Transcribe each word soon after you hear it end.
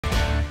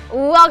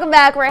Welcome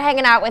back. We're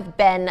hanging out with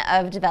Ben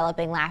of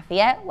Developing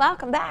Lafayette.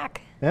 Welcome back.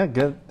 Yeah,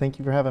 good. Thank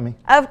you for having me.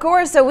 Of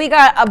course. So we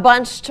got a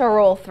bunch to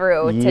roll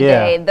through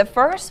today. The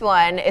first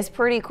one is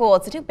pretty cool.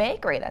 It's a new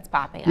bakery that's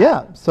popping up.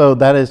 Yeah, so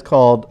that is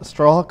called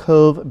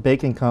Cove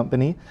Baking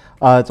Company.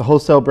 It's a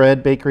wholesale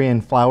bread bakery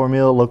and flour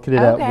mill located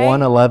at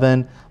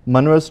 111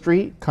 Monroe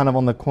Street, kind of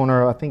on the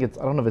corner. I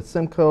don't know if it's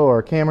Simcoe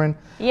or Cameron.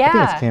 Yeah. I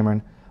think it's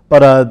Cameron.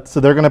 But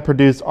so they're going to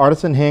produce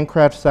artisan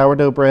handcraft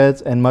sourdough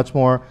breads and much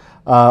more,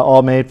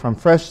 all made from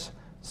fresh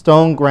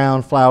stone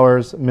ground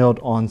flours milled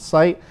on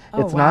site.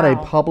 It's not a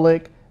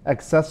public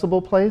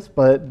accessible place,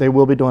 but they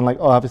will be doing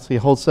obviously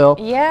wholesale.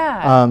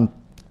 Yeah.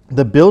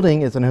 The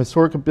building is an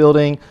historic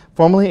building,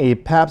 formerly a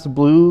Pabst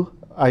Blue,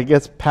 I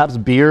guess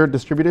Pabst beer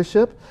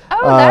distributorship.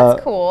 Oh,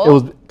 that's cool. It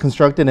was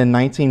constructed in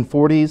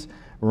 1940s,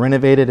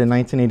 renovated in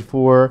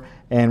 1984,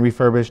 and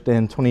refurbished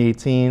in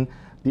 2018.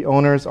 The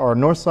owners are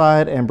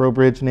Northside and Breaux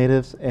Bridge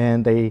natives,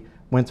 and they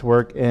went to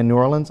work in New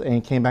Orleans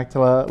and came back to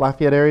the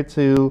Lafayette area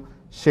to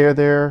share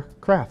their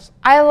crafts.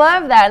 I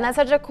love that, and that's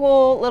such a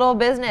cool little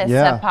business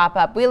to pop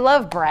up. We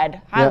love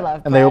bread. I love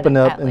bread. And they opened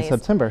up in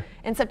September.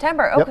 In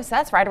September. Oh, because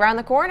that's right around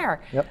the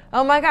corner.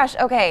 Oh my gosh.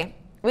 Okay.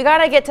 We got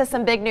to get to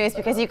some big news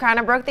because you kind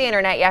of broke the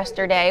internet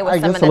yesterday with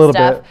some of this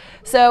stuff.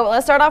 So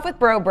let's start off with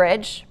Breaux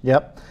Bridge.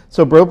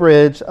 So Breaux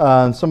Bridge,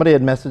 somebody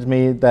had messaged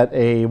me that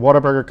a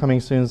Whataburger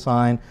coming soon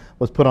sign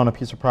was put on a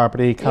piece of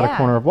property, kind of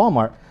corner of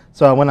Walmart.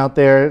 So I went out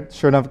there,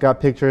 sure enough, got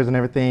pictures and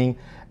everything,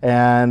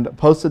 and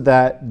posted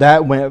that.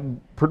 That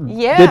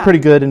did pretty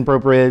good in Breaux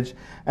Bridge.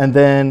 And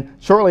then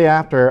shortly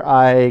after,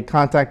 I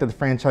contacted the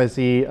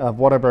franchisee of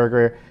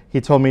Whataburger. He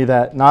told me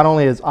that not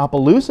only is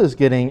Opelousas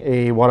getting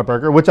a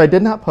Whataburger, which I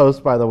did not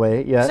post, by the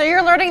way, yet. So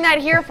you're learning that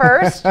here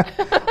first?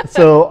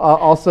 So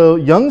also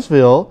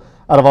Youngsville,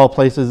 out of all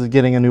places, is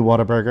getting a new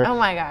Whataburger. Oh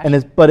my gosh. And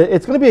it's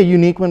going to be a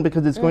unique one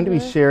because it's going to be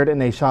shared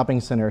in a shopping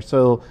center.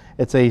 So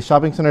it's a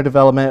shopping center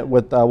development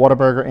with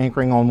Whataburger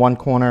anchoring on one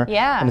corner.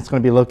 And it's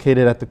going to be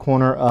located at the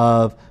corner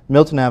of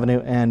Milton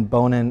Avenue and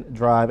Bonin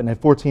Drive in a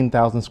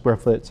 14,000 square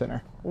foot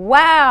center.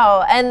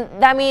 Wow.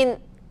 And I mean,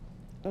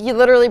 you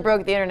literally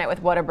broke the internet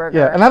with Whataburger.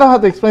 Yeah, and I don't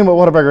have to explain what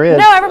Whataburger is.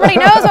 No, everybody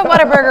knows what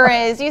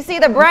Whataburger is. You see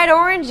the bright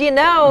orange, you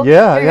know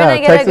you're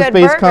going to get a good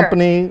burger. Texas-based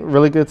company,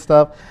 really good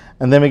stuff.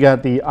 And then we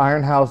got the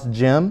Iron House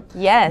Gym,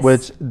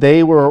 which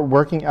they were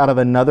working out of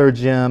another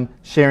gym,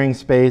 sharing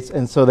space,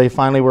 and so they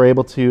finally were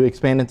able to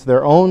expand into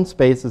their own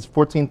space. It's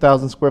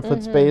 14,000 square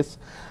foot space.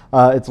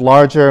 It's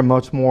larger,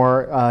 much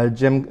more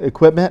gym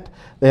equipment.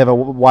 They have a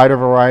wider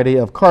variety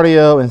of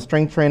cardio and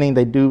strength training.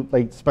 They do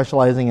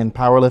specializing in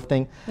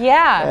powerlifting.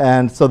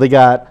 And so they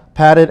got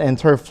padded and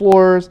turf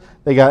floors.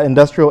 They got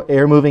industrial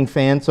air moving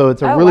fans. So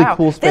it's a really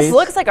cool space. This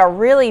looks like a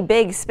really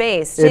big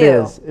space too. It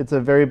is. It's a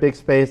very big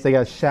space. They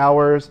got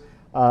showers.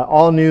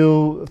 All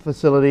new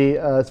facility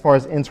as far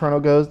as internal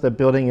goes. The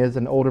building is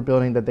an older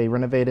building that they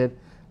renovated,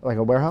 like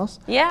a warehouse.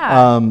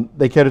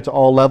 They cater to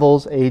all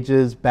levels,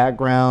 ages,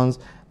 backgrounds.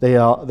 They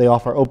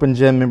offer open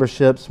gym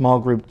membership, small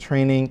group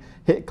training,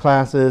 HIIT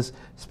classes,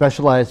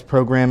 specialized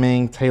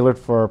programming tailored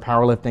for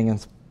powerlifting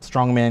and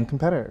strongman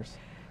competitors.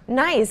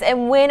 Nice.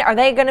 And when are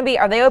they going to be?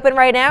 Are they open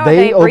right now?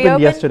 They opened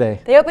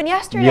yesterday. They opened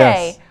yesterday.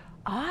 Yes.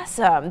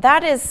 Awesome.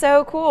 That is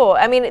so cool.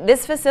 I mean,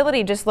 this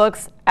facility just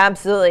looks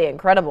absolutely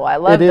incrable. I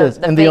love it. It is.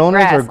 And the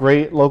owners are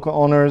great local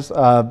owners,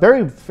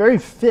 very, very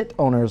fit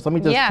owners. Let me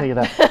just tell you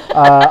that.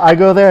 I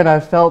go there and I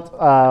felt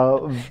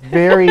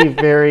very,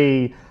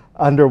 very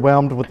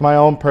underwhelmed with my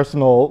own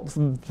personal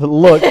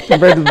look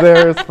compared to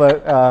theirs,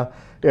 but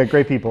yeah,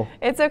 great people.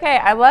 It's okay.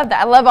 I love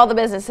that. I love all the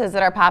businesses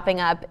that are popping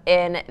up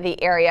in the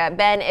area.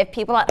 Ben, if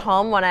people at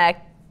home want to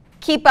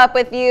keep up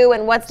with you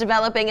and what's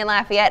developing in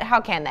Lafayette, how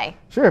can they?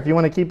 Sure. If you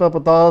want to keep up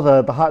with all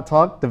the hot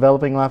talk,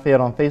 Developing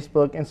Lafayette on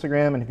Facebook,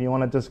 Instagram, and if you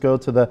want to just go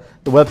to the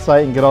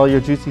website and get all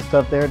your juicy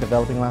stuff there,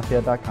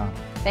 developinglafayette.com.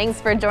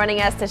 Thanks for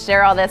joining us to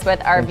share all this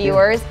with our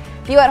viewers.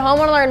 If you at home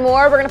want to learn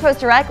more, we're going to post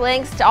direct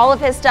links to all of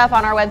his stuff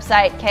on our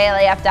website,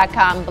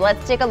 klaf.com. But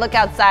let's take a look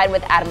outside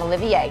with Adam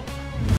Olivier.